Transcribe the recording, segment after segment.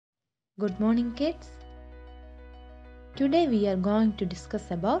Good morning, kids. Today we are going to discuss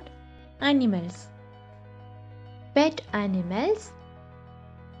about animals, pet animals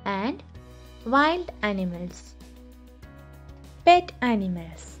and wild animals. Pet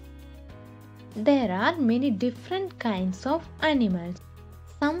animals. There are many different kinds of animals.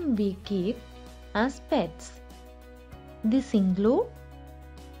 Some we keep as pets. This include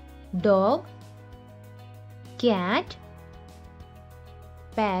dog, cat,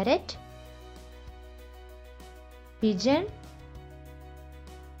 parrot, pigeon,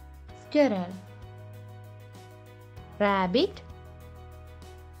 squirrel, rabbit.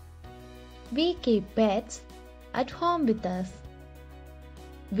 We keep pets at home with us.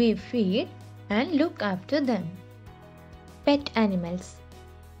 We feed and look after them. Pet animals.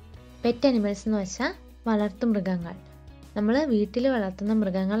 Pet animals എന്ന് വെച്ചാൽ വളർത്തുമൃഗങ്ങൾ. നമ്മൾ വീട്ടിൽ വളർത്തുന്ന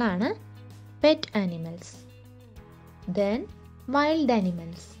മൃഗങ്ങളാണ് pet animals. Then wild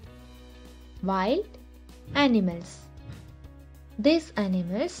animals. Wild animals. These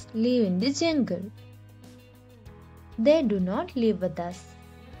animals live in the jungle. They do not live with us.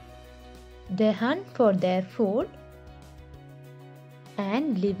 They hunt for their food and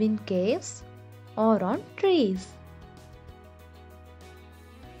live in caves or on trees.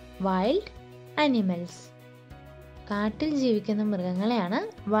 Wild animals. കാട്ടിൽ ജീവിക്കുന്ന മൃഗങ്ങളെയാണ്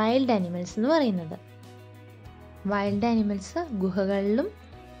wild animals എന്ന് പറയുന്നത്. Wild animals ഗുഹകളിലും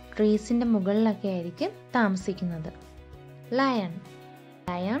ട്രീസിൻ്റെ മുകളിലൊക്കെ ആയിരിക്കും താമസിക്കുന്നത്. Lion.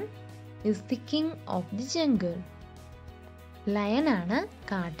 Lion is the king of the jungle. Lion ആണ്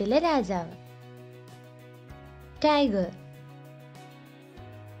കാട്ടിലെ രാജാവ്. Tiger.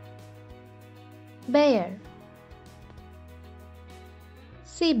 bear,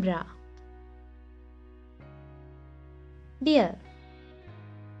 zebra, deer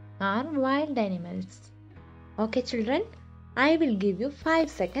are wild animals. Okay children, I will give you 5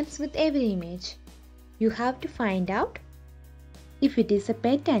 seconds with every image. You have to find out if it is a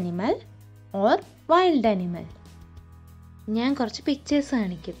pet animal or wild animal. ഞാൻ കുറച്ച് pictures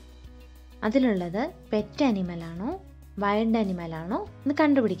കാണിക്കും. അതിലുള്ളത് pet animal ആണോ wild animal ആണോ എന്ന്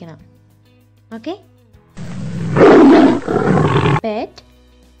കണ്ടുപിടിക്കണം. Okay? Pet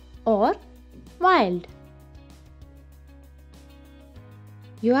or wild?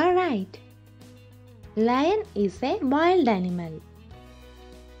 You are right. Lion is a wild animal.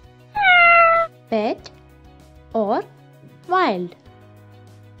 Pet or wild?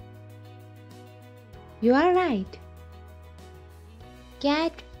 You are right.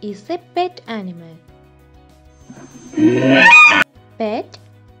 Cat is a pet animal. Pet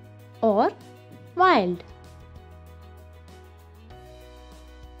or wild?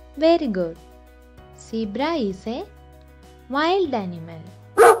 Very good. Zebra is a wild animal.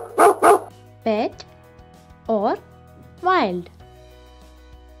 Pet or wild?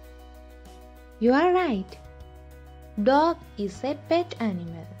 You are right. Dog is a pet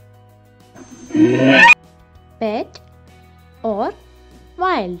animal. Pet or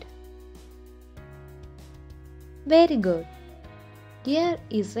wild? Very good. Deer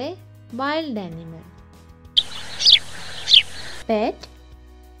is a wild animal. Pet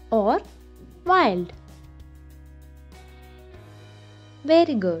or wild?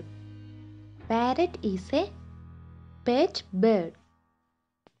 Very good. Parrot is a pet bird.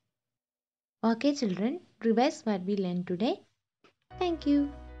 Okay children, revise what we learned today. Thank you.